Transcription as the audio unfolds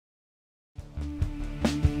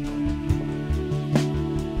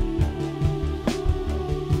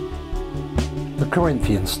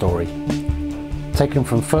Corinthian story, taken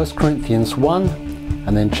from 1 Corinthians 1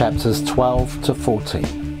 and then chapters 12 to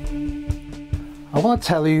 14. I want to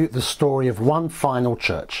tell you the story of one final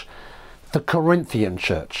church, the Corinthian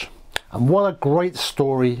church. And what a great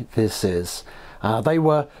story this is. They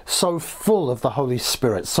were so full of the Holy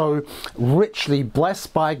Spirit, so richly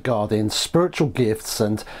blessed by God in spiritual gifts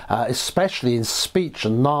and especially in speech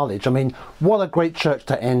and knowledge. I mean, what a great church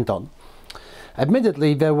to end on.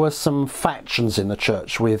 Admittedly, there were some factions in the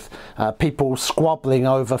church with people squabbling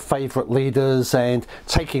over favourite leaders and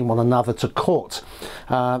taking one another to court.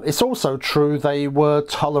 It's also true they were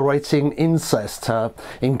tolerating incest,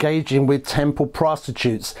 engaging with temple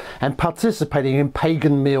prostitutes and participating in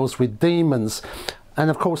pagan meals with demons. And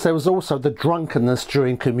of course there was also the drunkenness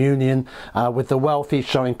during communion, with the wealthy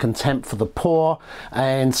showing contempt for the poor,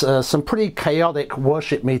 and some pretty chaotic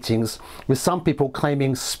worship meetings with some people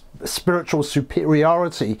claiming spiritual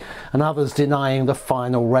superiority and others denying the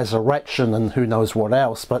final resurrection and who knows what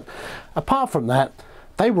else. But apart from that,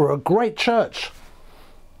 they were a great church.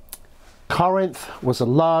 Corinth was a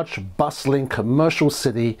large, bustling commercial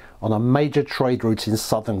city on a major trade route in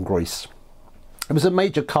southern Greece. It was a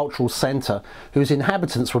major cultural centre whose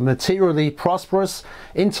inhabitants were materially prosperous,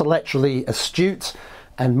 intellectually astute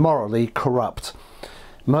and morally corrupt.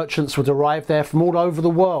 Merchants would arrive there from all over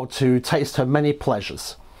the world to taste her many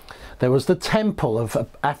pleasures. There was the temple of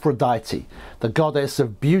Aphrodite, the goddess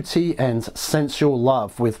of beauty and sensual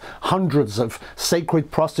love, with hundreds of sacred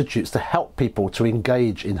prostitutes to help people to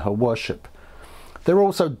engage in her worship. There were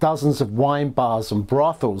also dozens of wine bars and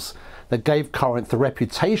brothels that gave Corinth the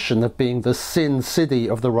reputation of being the sin city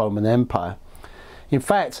of the Roman Empire. In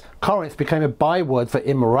fact, Corinth became a byword for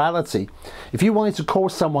immorality. If you wanted to call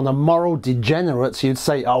someone a moral degenerate, you'd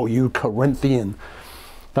say, "Oh, you Corinthian."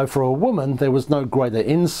 Though for a woman, there was no greater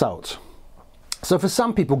insult. So for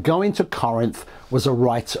some people, going to Corinth was a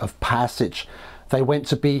rite of passage. They went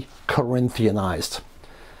to be Corinthianized.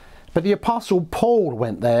 But the Apostle Paul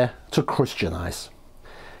went there to Christianize.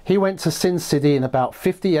 He went to Sin City in about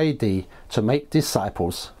 50 AD to make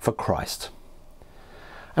disciples for Christ.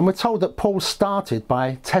 And we're told that Paul started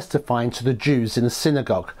by testifying to the Jews in a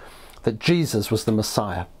synagogue that Jesus was the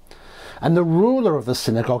Messiah. And the ruler of the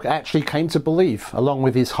synagogue actually came to believe, along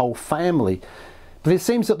with his whole family. But it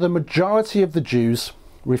seems that the majority of the Jews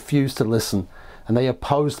refused to listen, and they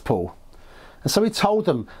opposed Paul. And so he told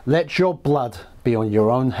them, "Let your blood be on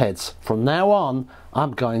your own heads. From now on,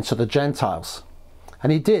 I'm going to the Gentiles."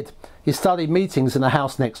 And he did. He started meetings in the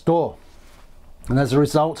house next door. And as a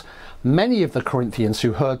result, many of the Corinthians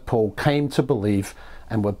who heard Paul came to believe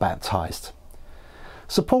and were baptized.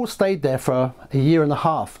 So Paul stayed there for a year and a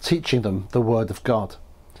half, teaching them the word of God.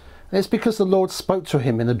 And it's because the Lord spoke to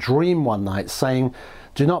him in a dream one night, saying,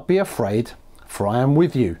 "Do not be afraid, for I am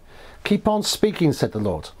with you. Keep on speaking," said the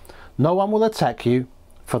Lord. "No one will attack you,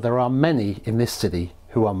 for there are many in this city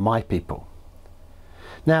who are my people."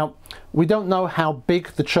 Now, we don't know how big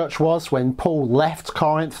the church was when Paul left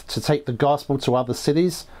Corinth to take the gospel to other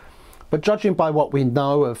cities. But judging by what we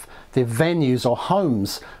know of the venues or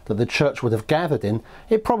homes that the church would have gathered in,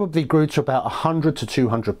 it probably grew to about 100 to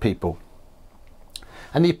 200 people.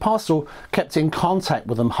 And the apostle kept in contact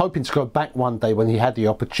with them, hoping to go back one day when he had the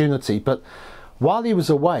opportunity. But while he was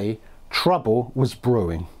away, trouble was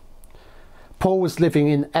brewing. Paul was living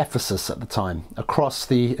in Ephesus at the time, across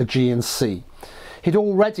the Aegean Sea. He'd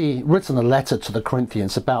already written a letter to the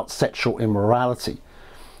Corinthians about sexual immorality.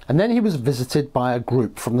 And then he was visited by a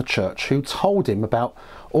group from the church who told him about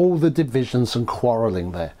all the divisions and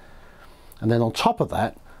quarrelling there. And then on top of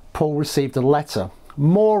that, Paul received a letter,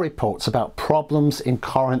 more reports about problems in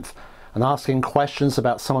Corinth, and asking questions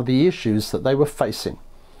about some of the issues that they were facing.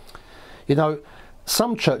 You know,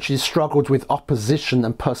 some churches struggled with opposition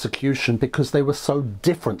and persecution because they were so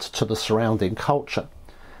different to the surrounding culture.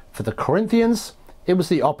 For the Corinthians, it was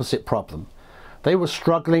the opposite problem. They were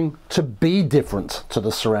struggling to be different to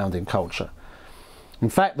the surrounding culture. In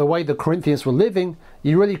fact, the way the Corinthians were living,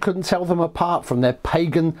 you really couldn't tell them apart from their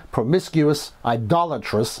pagan, promiscuous,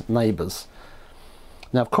 idolatrous neighbours.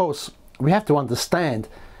 Now, of course, we have to understand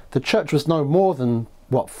the church was no more than,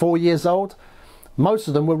 4 years old? Most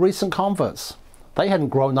of them were recent converts. They hadn't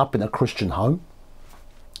grown up in a Christian home.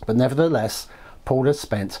 But nevertheless, Paul had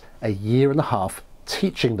spent a year and a half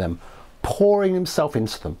teaching them, pouring himself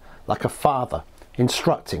into them like a father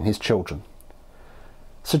instructing his children.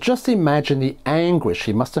 So just imagine the anguish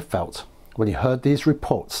he must have felt when he heard these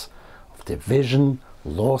reports of division,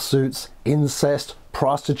 lawsuits, incest,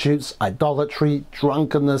 prostitutes, idolatry,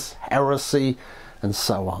 drunkenness, heresy, and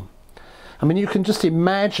so on. I mean, you can just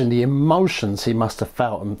imagine the emotions he must have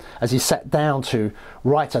felt as he sat down to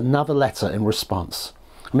write another letter in response.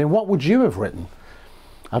 I mean, what would you have written?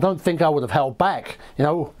 I don't think I would have held back. You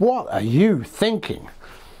know, what are you thinking?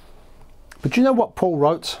 But you know what Paul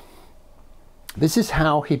wrote? This is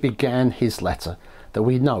how he began his letter that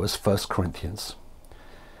we know as 1 Corinthians.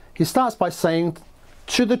 He starts by saying,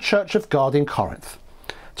 to the church of God in Corinth,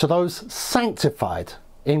 to those sanctified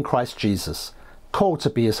in Christ Jesus, called to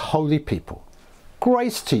be his holy people.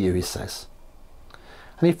 Grace to you, he says.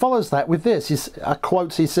 And he follows that with this, a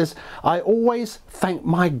quote, he says, I always thank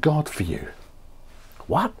my God for you.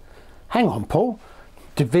 What? Hang on, Paul.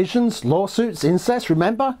 Divisions, lawsuits, incest,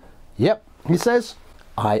 remember? Yep, he says,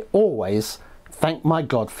 I always thank my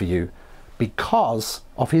God for you because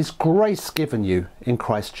of his grace given you in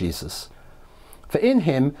Christ Jesus. For in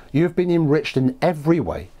him you have been enriched in every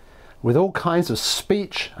way, with all kinds of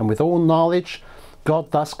speech and with all knowledge,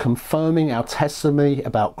 God thus confirming our testimony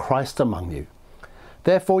about Christ among you.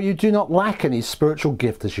 Therefore you do not lack any spiritual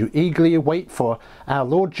gift as you eagerly await for our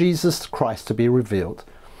Lord Jesus Christ to be revealed.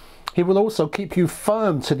 He will also keep you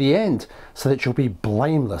firm to the end, so that you'll be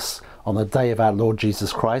blameless on the day of our Lord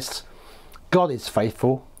Jesus Christ. God is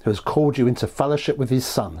faithful, who has called you into fellowship with his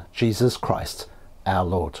Son, Jesus Christ, our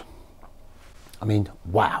Lord. I mean,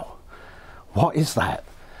 wow. What is that?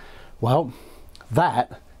 Well,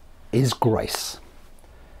 that is grace.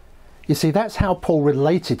 You see, that's how Paul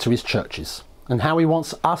related to his churches and how he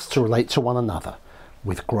wants us to relate to one another,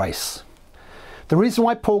 with grace. The reason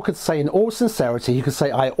why Paul could say in all sincerity, he could say,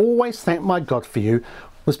 I always thank my God for you,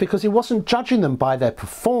 was because he wasn't judging them by their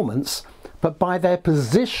performance, but by their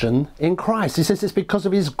position in Christ. He says it's because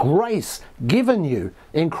of his grace given you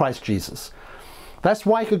in Christ Jesus. That's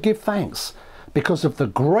why he could give thanks, because of the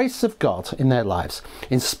grace of God in their lives.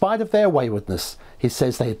 In spite of their waywardness, he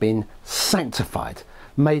says they had been sanctified,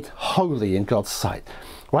 made holy in God's sight.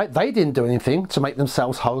 Right? They didn't do anything to make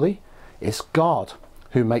themselves holy. It's God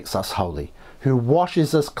who makes us holy, who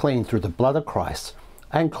washes us clean through the blood of Christ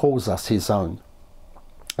and calls us his own.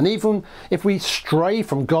 And even if we stray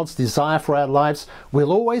from God's desire for our lives,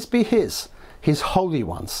 we'll always be his holy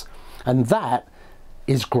ones. And that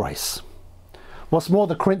is grace. What's more,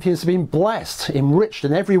 the Corinthians have been blessed, enriched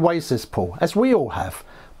in every way, says Paul, as we all have,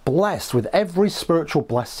 blessed with every spiritual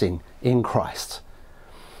blessing in Christ.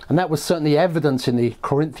 And that was certainly evident in the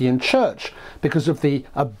Corinthian church because of the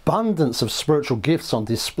abundance of spiritual gifts on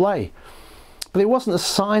display. But it wasn't a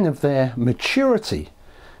sign of their maturity,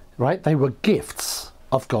 right? They were gifts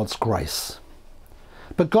of God's grace.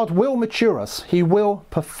 But God will mature us. He will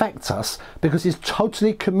perfect us because he's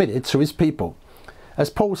totally committed to his people. As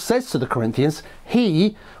Paul says to the Corinthians,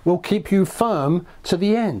 he will keep you firm to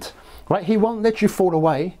the end, right? He won't let you fall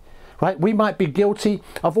away, right? We might be guilty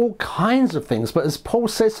of all kinds of things, but as Paul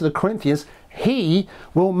says to the Corinthians, he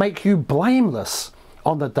will make you blameless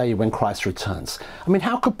on the day when Christ returns. I mean,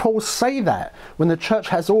 how could Paul say that when the church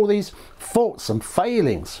has all these faults and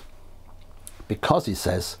failings? Because he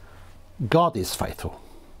says, God is faithful.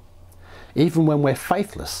 Even when we're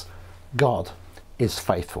faithless, God is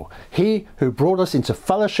faithful. He who brought us into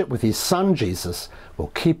fellowship with his Son Jesus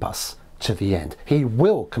will keep us to the end. He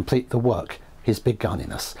will complete the work he's begun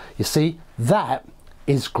in us. You see, that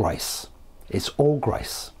is grace. It's all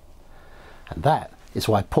grace. And that is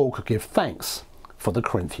why Paul could give thanks for the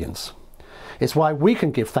Corinthians. It's why we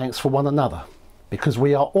can give thanks for one another, because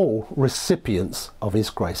we are all recipients of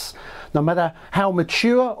his grace. No matter how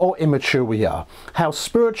mature or immature we are, how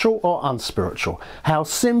spiritual or unspiritual, how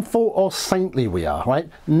sinful or saintly we are, right?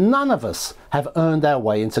 None of us have earned our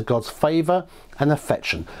way into God's favour and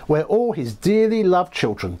affection. We're all his dearly loved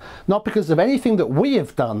children, not because of anything that we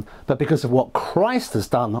have done, but because of what Christ has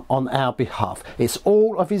done on our behalf. It's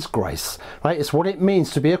all of his grace, right? It's what it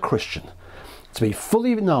means to be a Christian, to be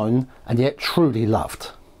fully known and yet truly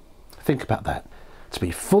loved. Think about that. To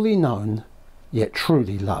be fully known, yet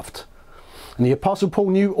truly loved. And the Apostle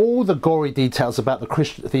Paul knew all the gory details about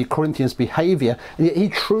the Corinthians' behaviour, and yet he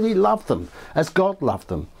truly loved them as God loved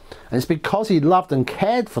them. And it's because he loved and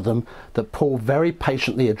cared for them that Paul very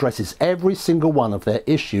patiently addresses every single one of their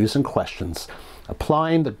issues and questions,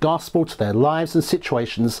 applying the gospel to their lives and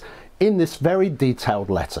situations in this very detailed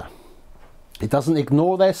letter. He doesn't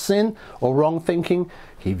ignore their sin or wrong thinking.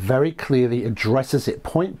 He very clearly addresses it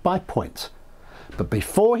point by point. But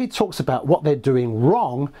before he talks about what they're doing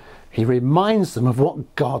wrong, he reminds them of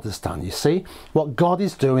what God has done, you see? What God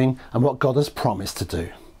is doing and what God has promised to do.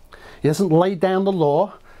 He doesn't lay down the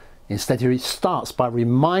law. Instead, he starts by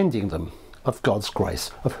reminding them of God's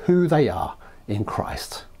grace, of who they are in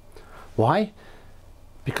Christ. Why?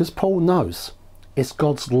 Because Paul knows it's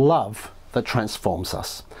God's love that transforms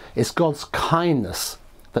us. It's God's kindness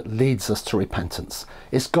that leads us to repentance.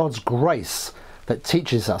 It's God's grace that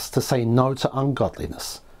teaches us to say no to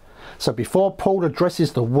ungodliness. So before Paul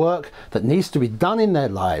addresses the work that needs to be done in their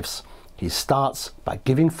lives, he starts by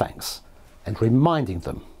giving thanks and reminding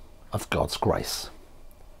them of God's grace.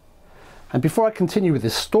 And before I continue with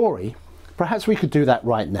this story, perhaps we could do that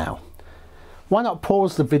right now. Why not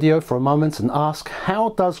pause the video for a moment and ask, how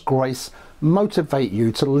does grace motivate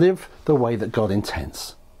you to live the way that God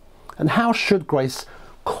intends? And how should grace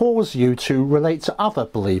cause you to relate to other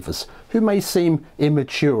believers who may seem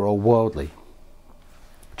immature or worldly?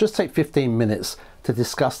 Just take 15 minutes to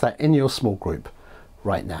discuss that in your small group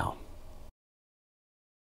right now.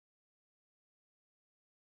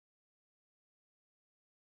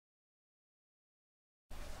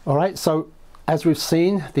 Alright, so as we've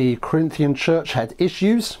seen, the Corinthian church had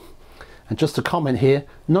issues, and just a comment here,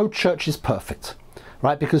 no church is perfect,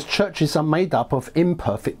 right? Because churches are made up of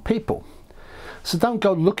imperfect people. So don't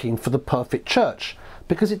go looking for the perfect church,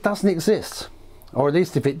 because it doesn't exist. Or at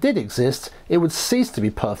least if it did exist, it would cease to be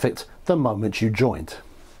perfect the moment you joined.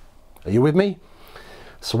 Are you with me?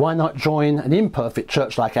 So why not join an imperfect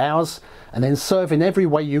church like ours and then serve in every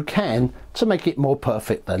way you can to make it more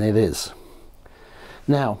perfect than it is?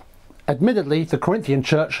 Now, admittedly, the Corinthian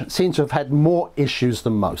church seems to have had more issues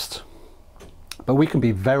than most. But we can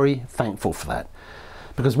be very thankful for that,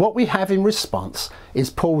 because what we have in response is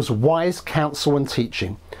Paul's wise counsel and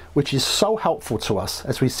teaching, which is so helpful to us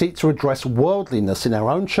as we seek to address worldliness in our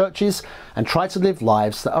own churches and try to live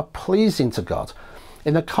lives that are pleasing to God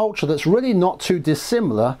in a culture that's really not too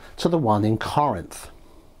dissimilar to the one in Corinth.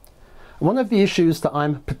 One of the issues that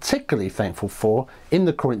I'm particularly thankful for in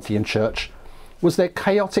the Corinthian church was their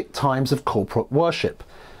chaotic times of corporate worship,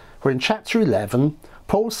 where in chapter 11,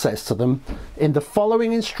 Paul says to them, "In the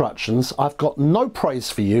following instructions, I've got no praise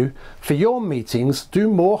for you, for your meetings do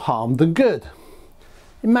more harm than good."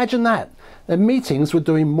 Imagine that. Their meetings were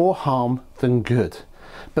doing more harm than good.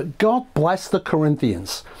 But God bless the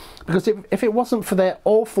Corinthians, because if it wasn't for their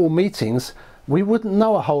awful meetings, we wouldn't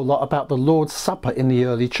know a whole lot about the Lord's Supper in the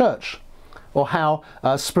early church, or how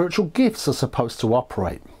spiritual gifts are supposed to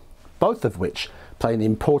operate, both of which play an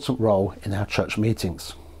important role in our church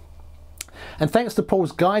meetings. And thanks to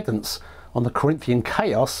Paul's guidance on the Corinthian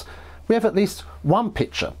chaos, we have at least one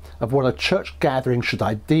picture of what a church gathering should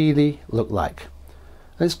ideally look like.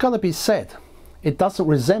 And it's got to be said, it doesn't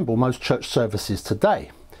resemble most church services today,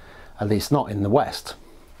 at least not in the West.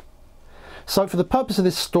 So for the purpose of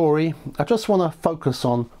this story, I just want to focus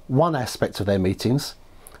on one aspect of their meetings,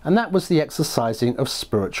 and that was the exercising of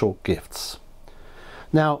spiritual gifts.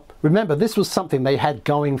 Now, remember, this was something they had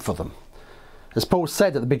going for them. As Paul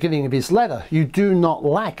said at the beginning of his letter, you do not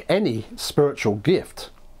lack any spiritual gift.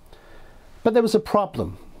 But there was a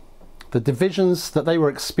problem. The divisions that they were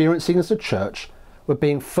experiencing as a church were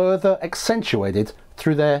being further accentuated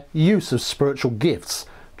through their use of spiritual gifts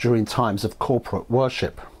during times of corporate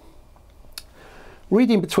worship.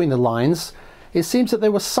 Reading between the lines, it seems that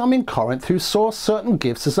there were some in Corinth who saw certain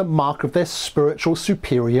gifts as a mark of their spiritual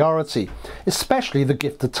superiority, especially the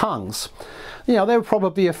gift of tongues. You know, there were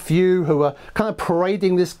probably a few who were kind of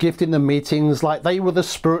parading this gift in the meetings like they were the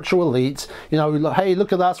spiritual elite. You know, hey,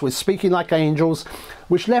 look at us, we're speaking like angels,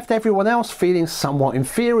 which left everyone else feeling somewhat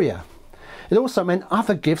inferior. It also meant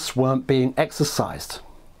other gifts weren't being exercised.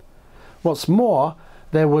 What's more,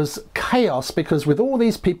 there was chaos, because with all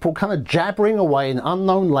these people kind of jabbering away in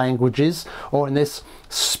unknown languages or in this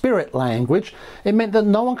spirit language, it meant that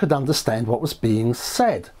no one could understand what was being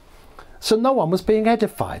said. So no one was being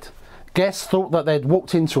edified. Guests thought that they'd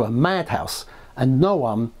walked into a madhouse, and no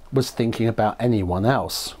one was thinking about anyone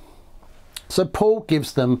else. So Paul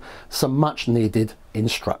gives them some much needed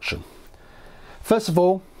instruction. First of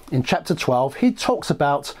all, in chapter 12, he talks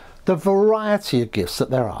about the variety of gifts that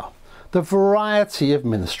there are. The variety of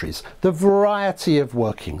ministries, the variety of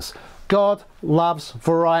workings. God loves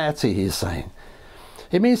variety, he's saying.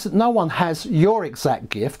 It means that no one has your exact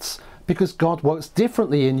gifts, because God works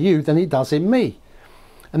differently in you than he does in me.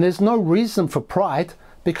 And there's no reason for pride,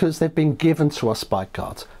 because they've been given to us by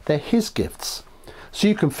God. They're his gifts. So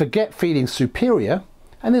you can forget feeling superior,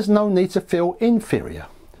 and there's no need to feel inferior.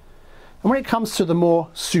 And when it comes to the more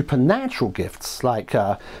supernatural gifts, like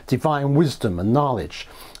divine wisdom and knowledge,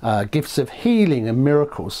 gifts of healing and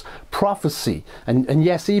miracles, prophecy, and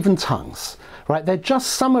yes, even tongues, right? They're just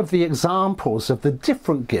some of the examples of the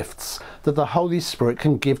different gifts that the Holy Spirit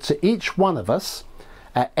can give to each one of us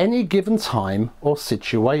at any given time or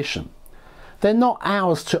situation. They're not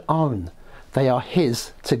ours to own. They are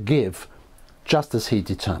his to give, just as he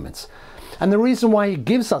determines. And the reason why he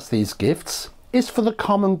gives us these gifts is for the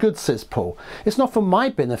common good, says Paul. It's not for my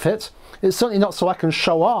benefit. It's certainly not so I can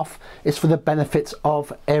show off. It's for the benefit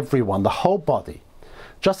of everyone, the whole body.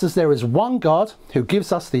 Just as there is one God who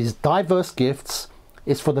gives us these diverse gifts,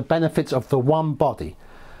 it's for the benefit of the one body,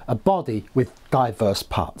 a body with diverse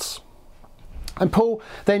parts. And Paul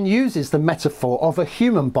then uses the metaphor of a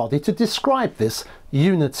human body to describe this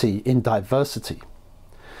unity in diversity.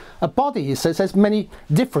 A body, he says, has many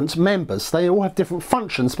different members. They all have different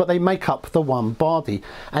functions, but they make up the one body,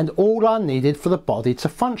 and all are needed for the body to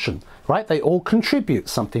function, right? They all contribute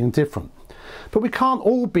something different. But we can't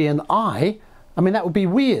all be an eye. I mean, that would be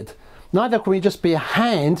weird. Neither can we just be a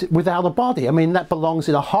hand without a body. I mean, that belongs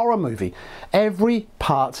in a horror movie. Every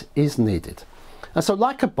part is needed. And so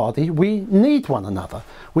like a body, we need one another.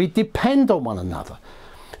 We depend on one another.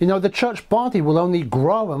 You know, the church body will only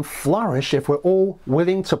grow and flourish if we're all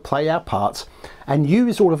willing to play our part and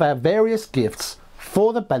use all of our various gifts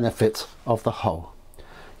for the benefit of the whole.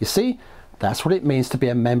 You see, that's what it means to be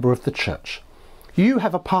a member of the church. You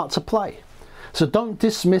have a part to play. So don't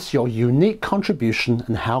dismiss your unique contribution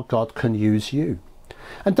and how God can use you.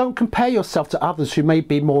 And don't compare yourself to others who may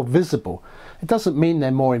be more visible. It doesn't mean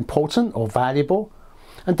they're more important or valuable.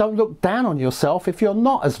 And don't look down on yourself if you're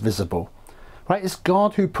not as visible. Right? It's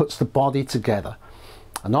God who puts the body together.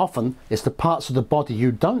 And often it's the parts of the body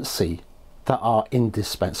you don't see that are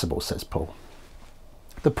indispensable, says Paul.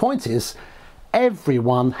 The point is,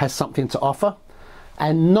 everyone has something to offer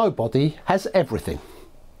and nobody has everything.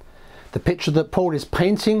 The picture that Paul is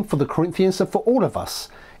painting for the Corinthians and for all of us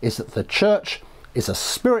is that the church is a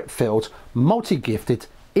spirit-filled, multi-gifted,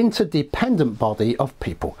 interdependent body of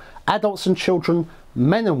people, adults and children,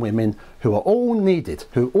 men and women, who are all needed,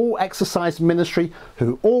 who all exercise ministry,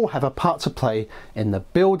 who all have a part to play in the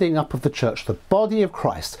building up of the church, the body of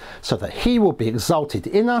Christ, so that he will be exalted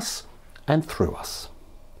in us and through us.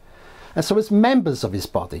 And so as members of his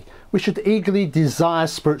body, we should eagerly desire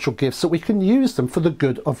spiritual gifts so we can use them for the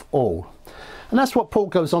good of all. And that's what Paul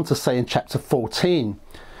goes on to say in chapter 14,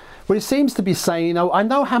 where he seems to be saying, you know, I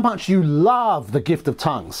know how much you love the gift of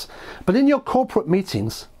tongues, but in your corporate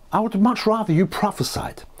meetings, I would much rather you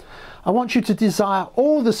prophesied. I want you to desire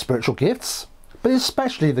all the spiritual gifts, but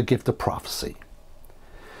especially the gift of prophecy.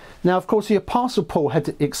 Now, of course, the Apostle Paul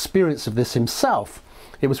had experience of this himself.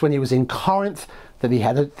 It was when he was in Corinth that he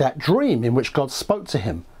had that dream in which God spoke to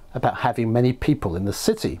him about having many people in the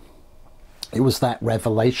city. It was that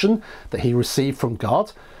revelation that he received from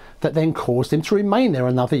God that then caused him to remain there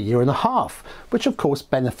another year and a half, which of course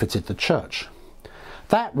benefited the church.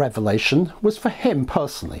 That revelation was for him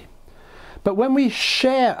personally. But when we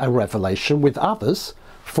share a revelation with others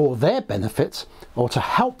for their benefit or to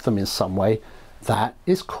help them in some way, that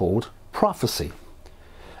is called prophecy.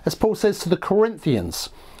 As Paul says to the Corinthians,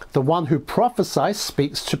 the one who prophesies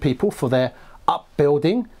speaks to people for their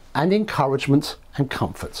upbuilding and encouragement and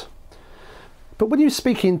comfort. But when you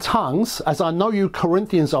speak in tongues, as I know you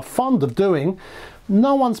Corinthians are fond of doing,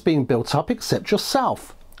 no one's being built up except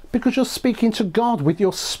yourself, because you're speaking to God with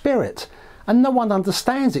your spirit, and no one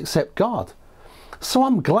understands except God. So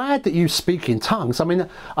I'm glad that you speak in tongues. I mean,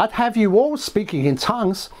 I'd have you all speaking in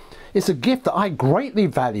tongues. It's a gift that I greatly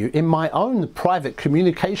value in my own private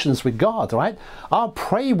communications with God, right? I'll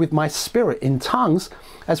pray with my spirit in tongues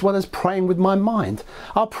as well as praying with my mind.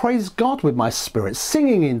 I'll praise God with my spirit,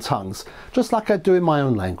 singing in tongues, just like I do in my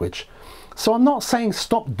own language. So I'm not saying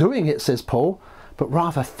stop doing it, says Paul, but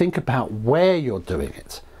rather think about where you're doing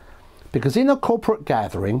it. Because in a corporate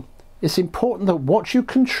gathering, it's important that what you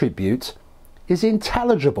contribute is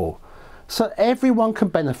intelligible, so everyone can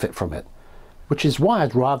benefit from it, which is why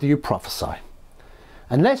I'd rather you prophesy.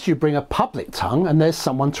 Unless you bring a public tongue and there's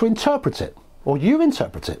someone to interpret it, or you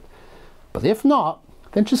interpret it. But if not,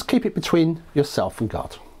 then just keep it between yourself and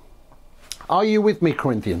God. Are you with me,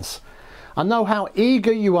 Corinthians? I know how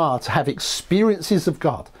eager you are to have experiences of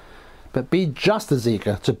God, but be just as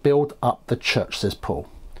eager to build up the church, says Paul.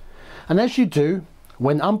 And as you do,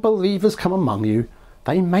 when unbelievers come among you,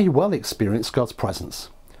 they may well experience God's presence.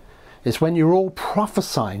 It's when you're all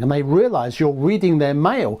prophesying and they realize you're reading their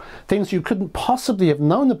mail, things you couldn't possibly have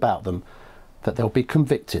known about them, that they'll be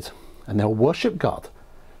convicted and they'll worship God,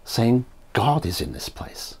 saying, God is in this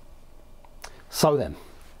place. So then,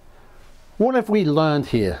 what have we learned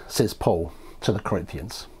here, says Paul to the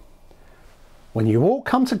Corinthians? When you all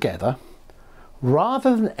come together,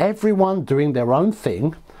 rather than everyone doing their own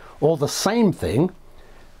thing or the same thing,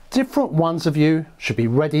 different ones of you should be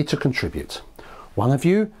ready to contribute. One of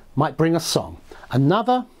you might bring a song,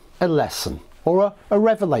 another a lesson or a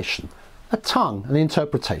revelation, a tongue, an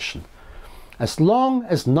interpretation. As long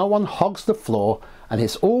as no one hogs the floor and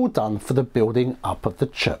it's all done for the building up of the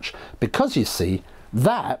church, because you see,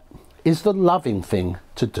 that is the loving thing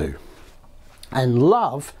to do. And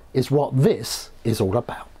love is what this is all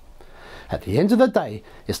about. At the end of the day,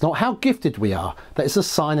 it's not how gifted we are that is a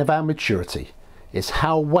sign of our maturity. It's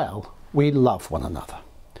how well we love one another.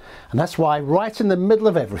 And that's why right in the middle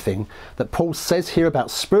of everything that Paul says here about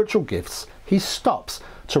spiritual gifts, he stops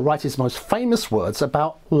to write his most famous words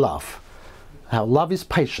about love. How love is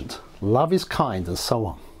patient, love is kind, and so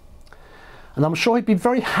on. And I'm sure he'd be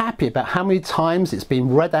very happy about how many times it's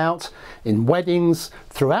been read out in weddings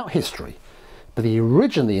throughout history. But he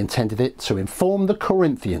originally intended it to inform the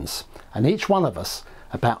Corinthians and each one of us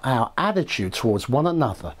about our attitude towards one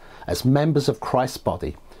another as members of Christ's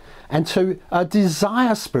body, and to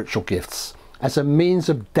desire spiritual gifts as a means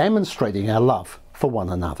of demonstrating our love for one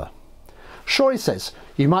another. Sure, he says,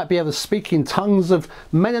 you might be able to speak in tongues of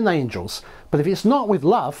men and angels, but if it's not with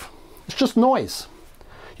love, it's just noise.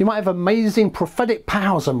 You might have amazing prophetic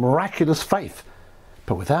powers and miraculous faith,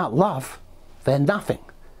 but without love, they're nothing.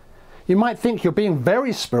 You might think you're being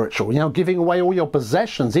very spiritual, giving away all your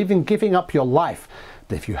possessions, even giving up your life.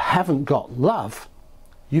 But if you haven't got love,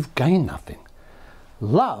 you've gained nothing.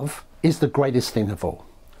 Love is the greatest thing of all.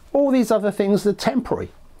 All these other things are temporary,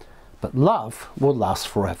 but love will last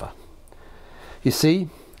forever. You see,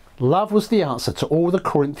 love was the answer to all the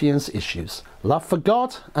Corinthians' issues. Love for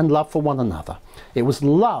God and love for one another. It was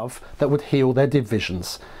love that would heal their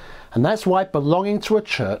divisions. And that's why belonging to a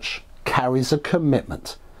church carries a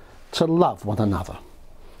commitment to love one another.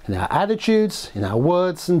 In our attitudes, in our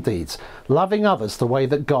words and deeds, loving others the way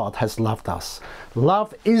that God has loved us.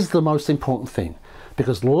 Love is the most important thing,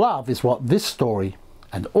 because love is what this story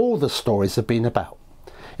and all the stories have been about.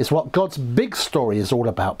 It's what God's big story is all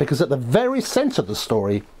about, because at the very centre of the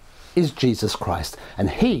story is Jesus Christ, and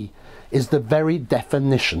he is the very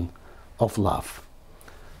definition of love.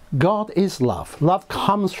 God is love. Love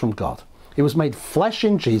comes from God. It was made flesh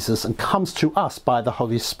in Jesus and comes to us by the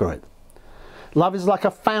Holy Spirit. Love is like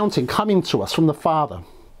a fountain coming to us from the Father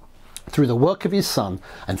through the work of his Son,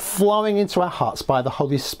 and flowing into our hearts by the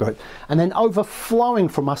Holy Spirit, and then overflowing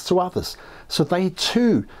from us to others, so they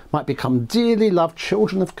too might become dearly loved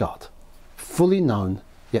children of God, fully known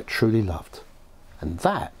yet truly loved. And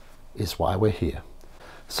that is why we're here.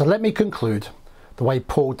 So let me conclude the way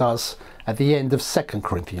Paul does at the end of 2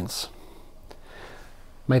 Corinthians.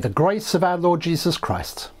 May the grace of our Lord Jesus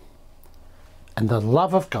Christ and the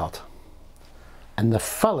love of God and the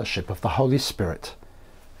fellowship of the Holy Spirit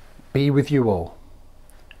be with you all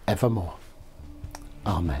evermore.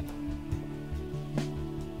 Amen.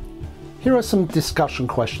 Here are some discussion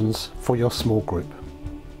questions for your small group.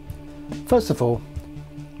 First of all,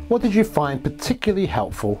 what did you find particularly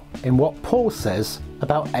helpful in what Paul says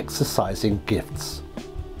about exercising gifts?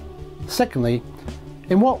 Secondly,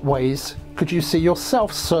 in what ways could you see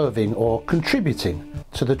yourself serving or contributing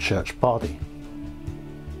to the church body?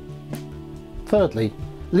 Thirdly,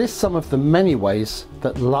 list some of the many ways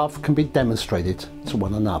that love can be demonstrated to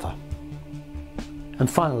one another. And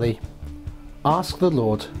finally, ask the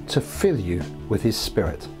Lord to fill you with his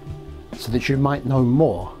Spirit so that you might know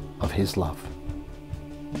more of his love.